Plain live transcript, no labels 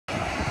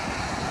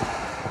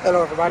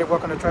Hello everybody,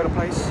 welcome to Trailer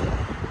Place.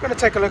 We're going to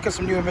take a look at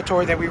some new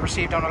inventory that we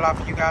received on the lot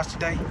for you guys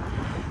today.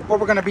 What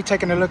we're going to be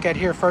taking a look at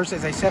here first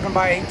is a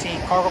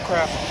 7x18 Cargo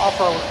Craft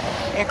off-road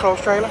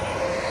enclosed trailer.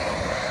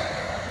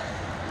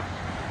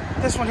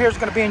 This one here is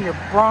going to be in your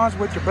bronze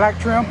with your black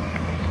trim.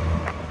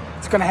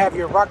 It's going to have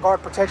your rock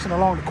guard protection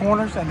along the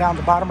corners and down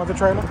the bottom of the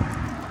trailer.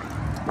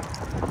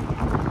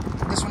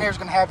 This one here is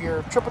going to have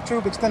your triple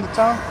tube extended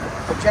tongue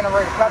with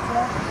generator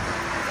platform.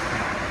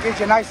 Gives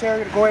you a nice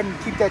area to go ahead and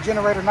keep that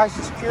generator nice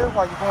and secure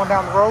while you're going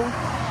down the road.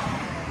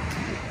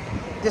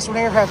 This one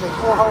here has a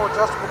 4-hole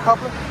adjustable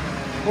coupler,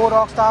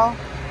 bulldog style,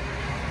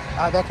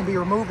 that can be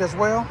removed as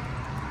well.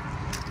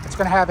 It's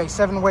going to have a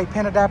 7-way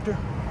pin adapter,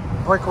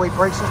 breakaway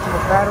brake system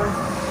with battery.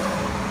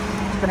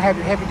 It's going to have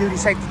your heavy duty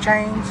safety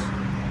chains.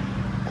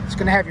 It's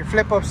going to have your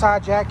flip up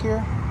side jack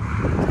here.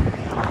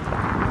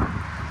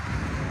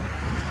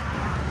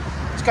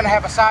 It's going to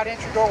have a side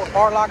entry door with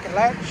bar lock and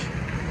latch.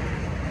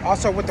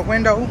 Also with the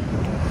window,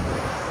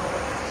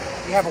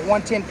 you have a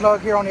 110 plug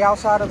here on the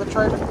outside of the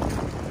trailer.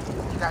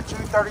 You got two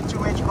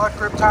 32-inch mud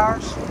grip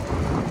tires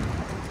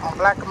on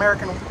black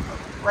American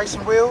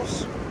racing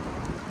wheels.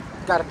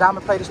 You got a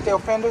diamond plated steel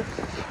fender.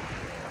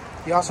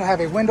 You also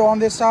have a window on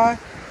this side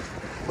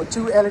with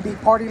two LED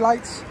party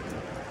lights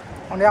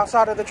on the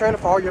outside of the trailer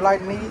for all your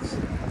lighting needs.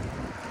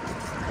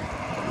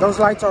 Those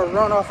lights are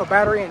run off a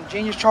battery and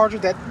Genius charger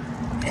that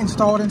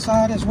installed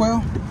inside as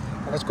well.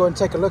 Let's go ahead and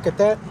take a look at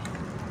that.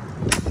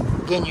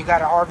 Again, you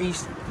got an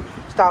RV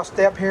style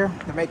step here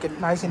to make it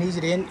nice and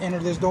easy to enter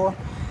this door,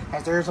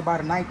 as there is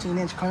about a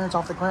 19-inch clearance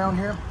off the ground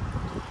here.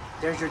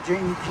 There's your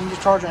Genius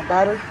charger and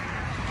battery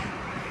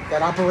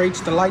that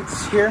operates the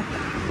lights here.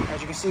 As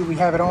you can see, we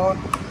have it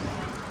on. You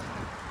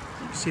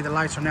can see the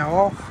lights are now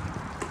off,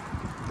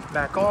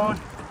 back on.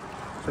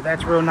 So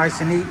that's real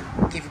nice and neat.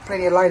 Give you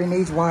plenty of lighting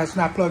needs while it's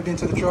not plugged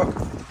into the truck.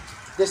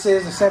 This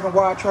is a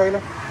 7-wide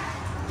trailer.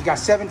 You got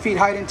 7 feet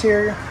height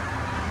interior,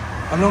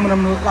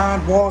 aluminum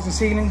lined walls and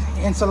ceiling,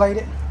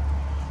 insulated.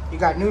 You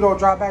got new-door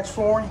drawbacks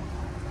flooring.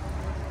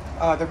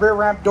 The rear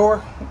ramp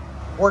door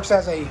works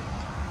as a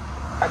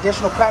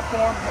additional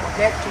platform or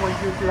deck to where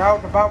if you're out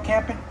and about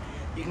camping,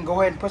 you can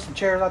go ahead and put some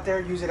chairs out there,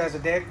 use it as a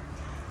deck.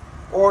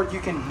 Or you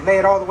can lay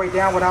it all the way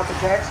down without the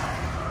jacks,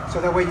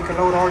 so that way you can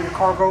load all your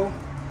cargo,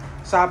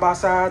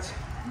 side-by-sides,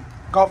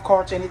 golf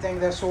carts, anything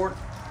of that sort.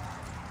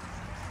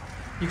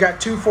 You got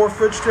two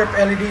 4-foot strip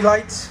LED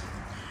lights,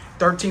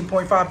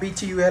 13.5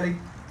 BTU LED,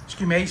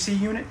 AC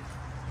unit.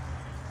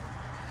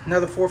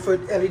 Another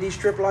 4-foot LED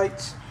strip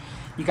lights.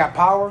 You got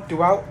power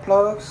throughout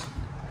plugs.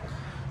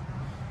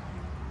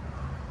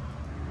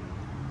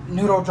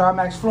 Nudo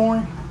Drymax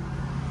flooring.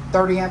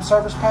 30 amp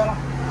service panel.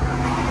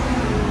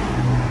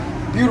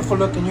 Beautiful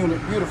looking unit.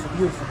 Beautiful,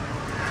 beautiful.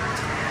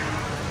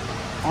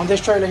 On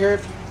this trailer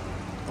here,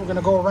 we're going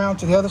to go around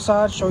to the other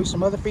side, show you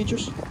some other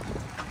features.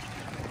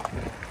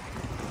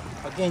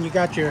 Again, you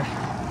got your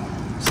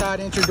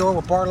side entry door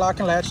with bar lock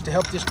and latch to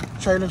help this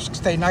trailer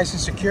stay nice and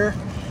secure.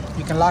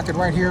 You can lock it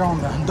right here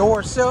on the door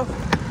itself.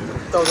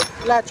 Throw the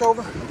latch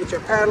over, get your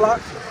padlock.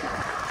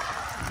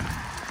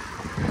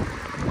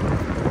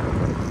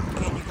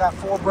 Again, you got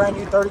 4 brand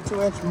new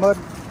 32-inch mud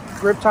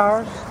grip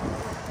tires.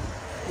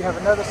 You have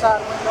another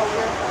side window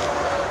here.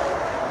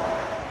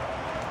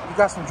 You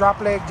got some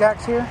drop leg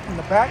jacks here in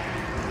the back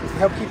to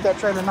help keep that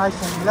trailer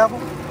nice and level.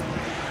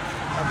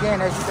 Again,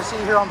 as you can see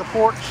here on the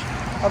porch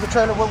of the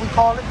trailer, what we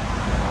call it,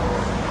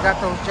 you got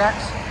those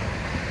jacks.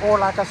 Or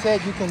like I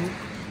said, you can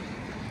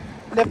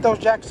lift those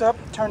jacks up,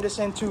 turn this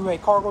into a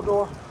cargo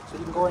door, so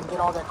you can go ahead and get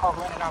all that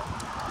cargo in and out.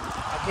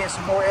 Again,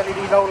 some more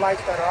LED low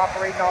lights that are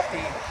operating off the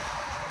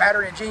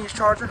battery and Genius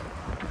charger.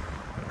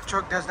 The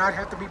truck does not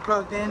have to be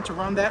plugged in to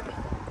run that.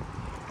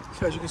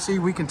 So as you can see,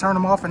 we can turn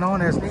them off and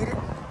on as needed.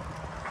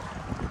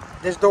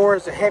 This door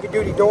is a heavy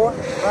duty door,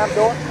 ram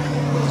door.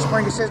 With the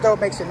spring assist though, it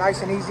makes it nice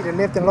and easy to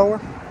lift and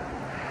lower.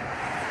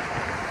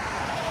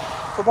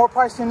 For more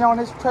pricing on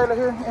this trailer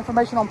here,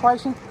 information on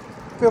pricing,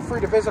 feel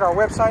free to visit our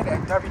website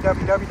at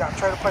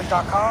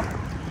www.trailerplace.com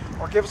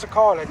or give us a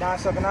call at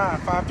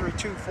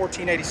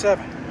 979-532-1487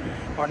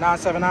 or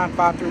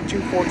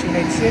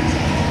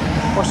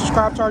 979-532-1486 or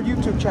subscribe to our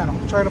YouTube channel,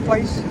 Trailer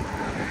Place,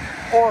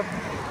 or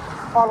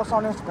follow us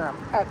on Instagram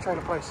at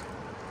Trailer Place.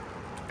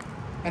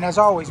 And as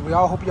always, we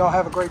all hope you all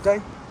have a great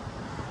day,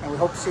 and we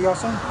hope to see y'all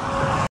soon.